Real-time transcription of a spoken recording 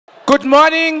Good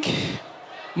morning,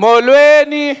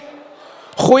 Molweni,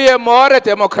 Goeiemorgen,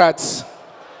 Democrats.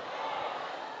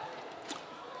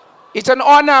 It's an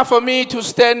honor for me to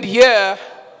stand here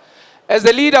as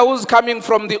the leader who's coming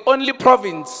from the only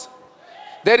province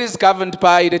that is governed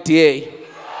by the DA.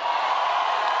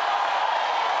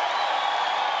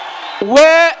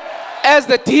 Where, as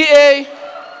the DA,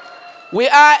 we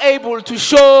are able to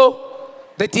show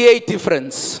the DA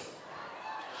difference.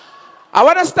 I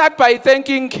want to start by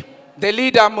thanking the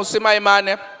leader,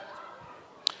 Madikizela,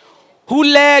 who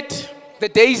led the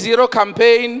Day Zero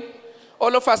campaign.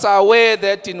 All of us are aware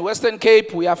that in Western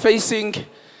Cape, we are facing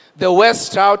the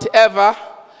worst drought ever,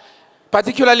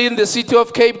 particularly in the city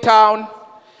of Cape Town.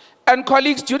 And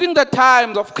colleagues, during the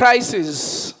times of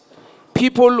crisis,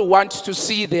 people want to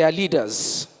see their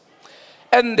leaders.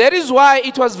 And that is why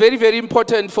it was very, very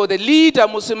important for the leader,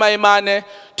 Madikizela,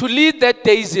 to lead that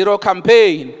Day Zero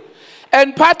campaign.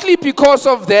 And partly because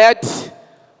of that,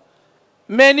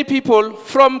 many people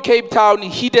from Cape Town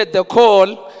heeded the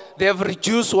call. They have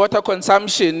reduced water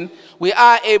consumption. We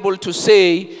are able to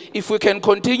say, if we can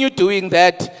continue doing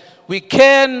that, we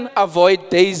can avoid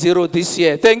Day Zero this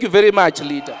year. Thank you very much,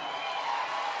 leader.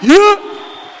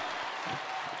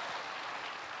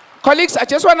 Colleagues, I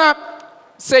just want to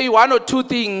say one or two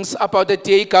things about the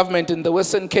DA government in the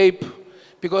Western Cape,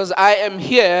 because I am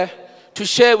here to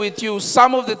share with you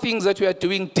some of the things that we are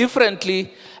doing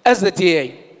differently as the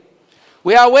DA.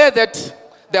 We are aware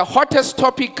that the hottest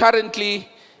topic currently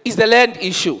is the land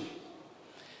issue.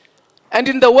 And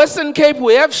in the Western Cape,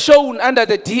 we have shown under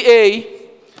the DA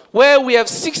where we have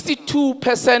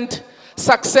 62%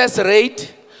 success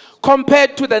rate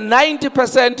compared to the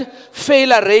 90%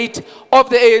 failure rate of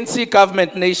the ANC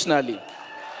government nationally.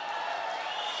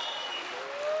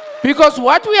 Because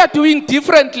what we are doing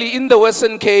differently in the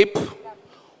Western Cape,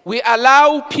 we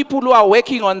allow people who are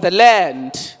working on the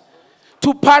land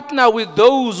to partner with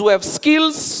those who have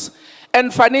skills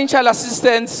and financial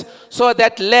assistance so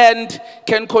that land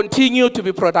can continue to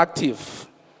be productive.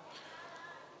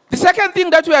 The second thing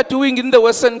that we are doing in the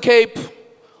Western Cape,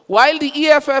 while the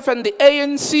EFF and the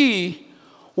ANC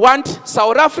want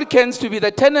South Africans to be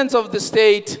the tenants of the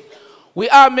state, we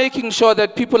are making sure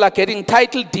that people are getting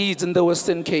title deeds in the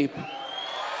Western Cape.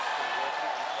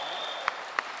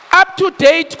 Up to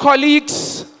date,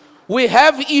 colleagues, we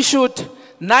have issued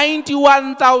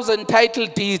 91,000 title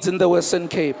deeds in the Western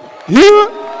Cape.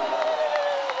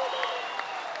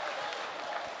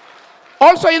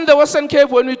 Also in the Western Cape,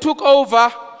 when we took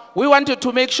over, we wanted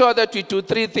to make sure that we do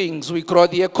three things. We grow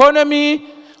the economy,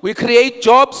 we create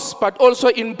jobs, but also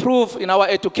improve in our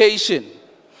education.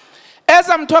 As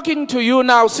I'm talking to you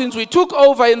now, since we took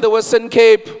over in the Western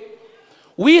Cape,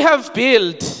 we have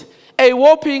built a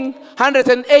whopping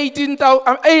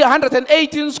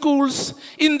 118 schools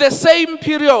in the same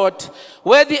period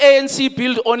where the ANC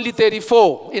built only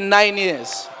 34 in 9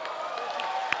 years.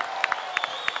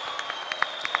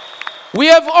 We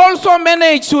have also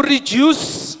managed to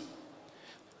reduce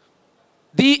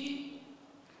the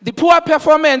poor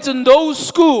performance in those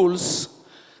schools.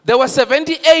 There were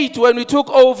 78 when we took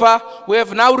over. We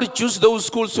have now reduced those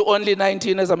schools to only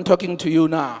 19 as I'm talking to you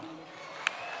now.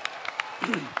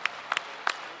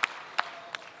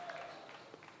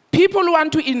 People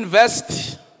want to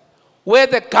invest where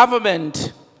the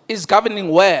government is governing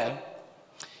well.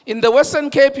 In the Western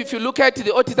Cape, if you look at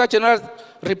the Auditor General's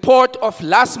report of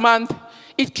last month,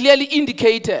 it clearly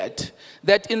indicated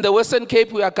that in the Western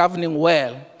Cape we are governing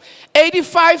well.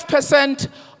 85%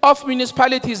 of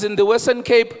municipalities in the Western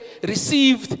Cape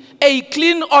received a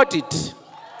clean audit.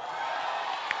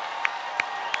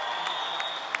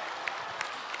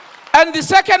 And the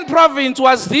second province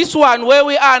was this one where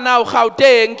we are now,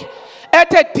 Gauteng,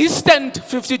 at a distant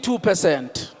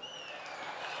 52%.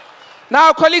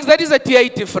 Now, colleagues, that is a DA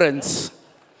difference.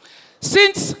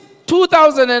 Since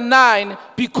 2009,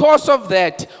 because of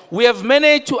that, we have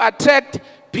managed to attract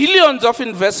billions of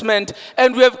investment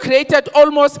and we have created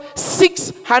almost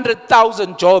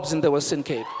 600,000 jobs in the Western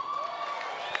Cape.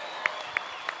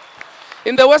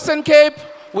 In the Western Cape,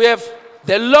 we have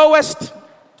the lowest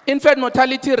infant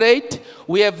mortality rate,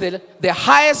 we have the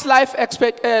highest life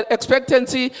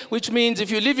expectancy, which means if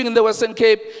you're living in the Western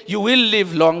Cape, you will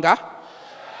live longer.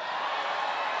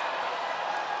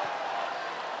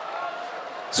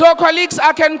 So colleagues,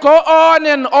 I can go on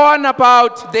and on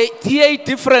about the DA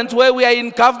difference where we are in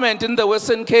government in the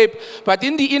Western Cape, but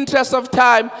in the interest of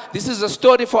time, this is a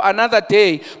story for another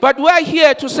day. But we are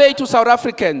here to say to South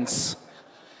Africans,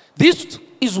 this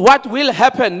is what will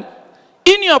happen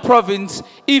in your province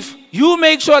if you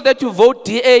make sure that you vote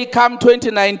DA come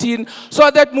 2019 so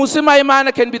that Mmusi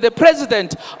Maimane can be the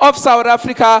president of South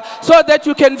Africa, so that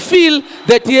you can feel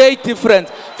the DA difference.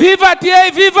 Viva DA,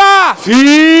 viva!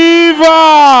 Viva!